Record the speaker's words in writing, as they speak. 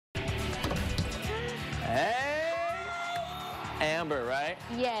Amber, right?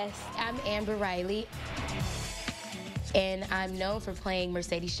 Yes, I'm Amber Riley, and I'm known for playing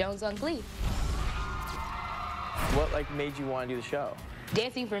Mercedes Jones on Glee. What made you want to do the show?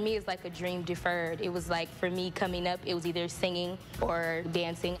 Dancing for me is like a dream deferred. It was like, for me coming up, it was either singing or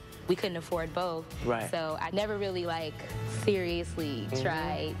dancing. We couldn't afford both. Right. So I never really seriously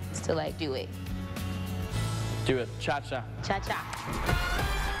tried to do it. Do it. Cha-cha. Cha-cha.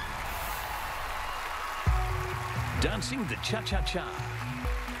 Dancing the cha-cha-cha.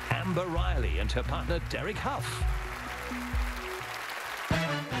 Amber Riley and her partner Derek Hough.